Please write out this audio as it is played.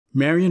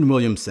Marianne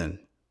Williamson,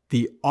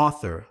 the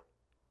author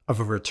of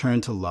A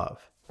Return to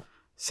Love,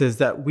 says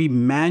that we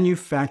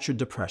manufacture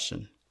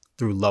depression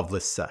through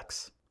loveless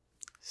sex.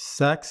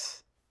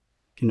 Sex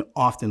can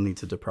often lead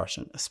to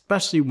depression,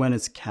 especially when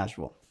it's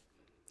casual.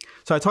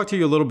 So I talked to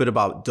you a little bit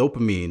about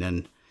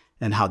dopamine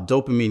and how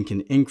dopamine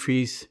can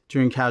increase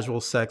during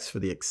casual sex for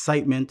the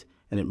excitement,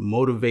 and it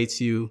motivates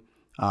you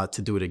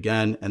to do it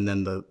again. And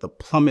then the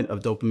plummet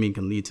of dopamine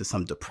can lead to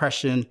some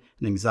depression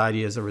and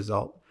anxiety as a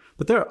result.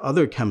 But there are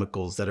other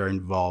chemicals that are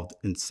involved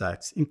in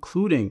sex,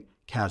 including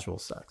casual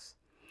sex.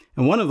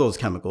 And one of those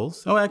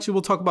chemicals, actually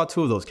we'll talk about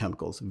two of those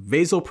chemicals,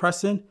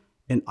 vasopressin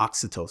and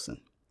oxytocin.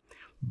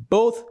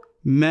 Both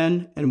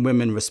men and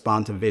women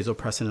respond to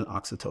vasopressin and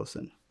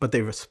oxytocin, but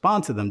they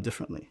respond to them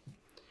differently.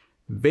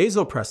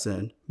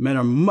 Vasopressin, men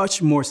are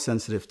much more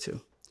sensitive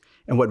to.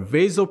 And what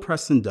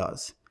vasopressin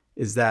does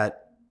is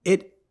that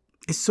it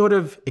sort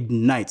of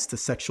ignites the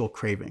sexual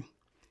craving,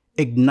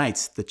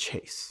 ignites the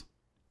chase.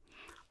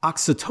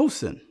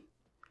 Oxytocin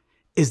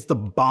is the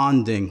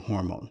bonding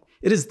hormone.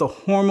 It is the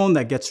hormone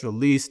that gets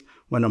released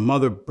when a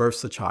mother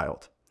births a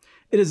child.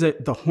 It is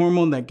the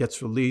hormone that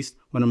gets released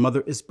when a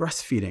mother is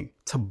breastfeeding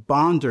to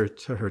bond her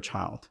to her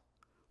child.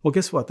 Well,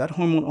 guess what? That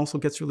hormone also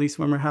gets released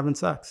when we're having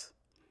sex.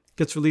 It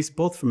gets released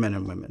both for men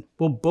and women.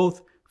 We'll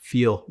both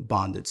feel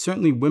bonded.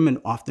 Certainly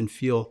women often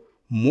feel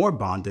more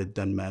bonded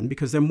than men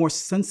because they're more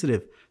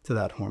sensitive to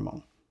that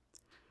hormone.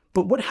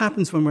 But what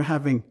happens when we're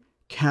having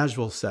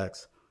casual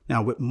sex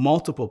now with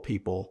multiple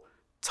people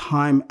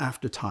time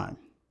after time?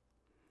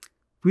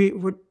 We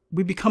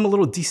become a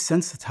little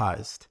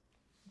desensitized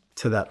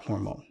to that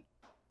hormone.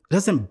 It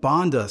doesn't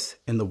bond us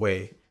in the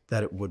way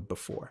that it would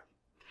before.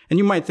 And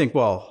you might think,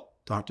 well,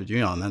 Dr.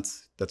 Gion,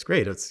 that's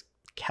great. It's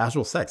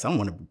casual sex. I don't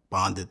want to be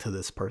bonded to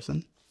this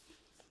person.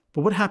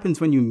 But what happens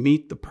when you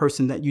meet the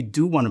person that you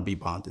do want to be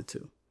bonded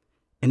to?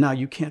 And now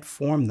you can't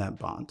form that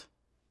bond.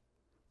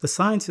 The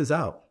science is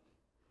out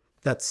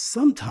that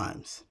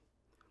sometimes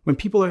when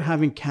people are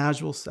having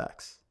casual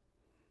sex,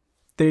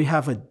 they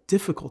have a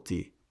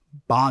difficulty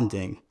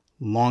bonding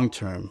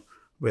long-term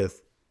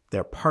with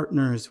their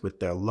partners, with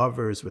their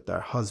lovers, with their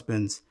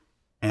husbands,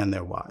 and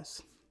their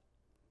wives.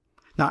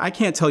 Now, I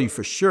can't tell you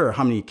for sure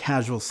how many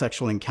casual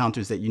sexual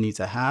encounters that you need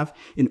to have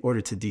in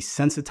order to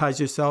desensitize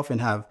yourself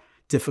and have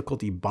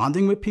difficulty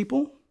bonding with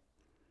people.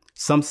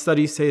 Some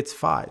studies say it's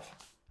 5.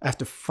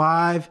 After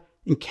 5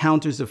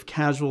 encounters of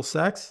casual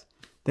sex,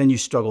 then you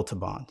struggle to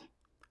bond.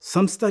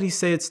 Some studies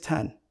say it's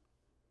 10.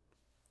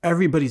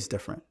 Everybody's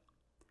different.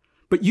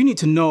 But you need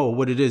to know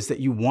what it is that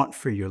you want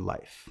for your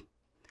life.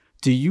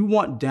 Do you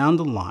want down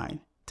the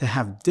line to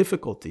have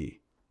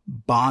difficulty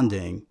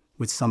bonding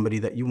with somebody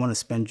that you want to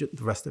spend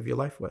the rest of your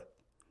life with?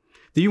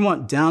 Do you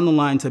want down the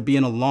line to be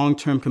in a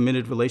long-term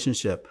committed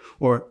relationship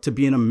or to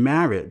be in a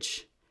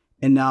marriage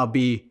and now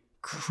be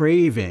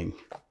craving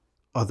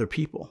other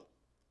people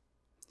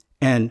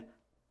and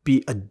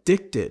be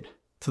addicted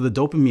to the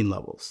dopamine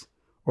levels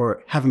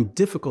or having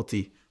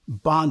difficulty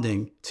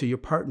bonding to your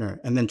partner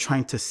and then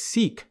trying to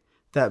seek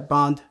that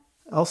bond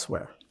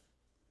elsewhere?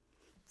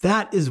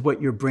 That is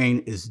what your brain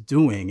is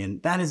doing,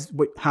 and that is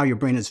how your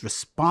brain is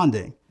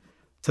responding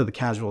to the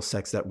casual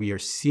sex that we are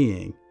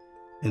seeing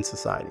in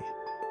society.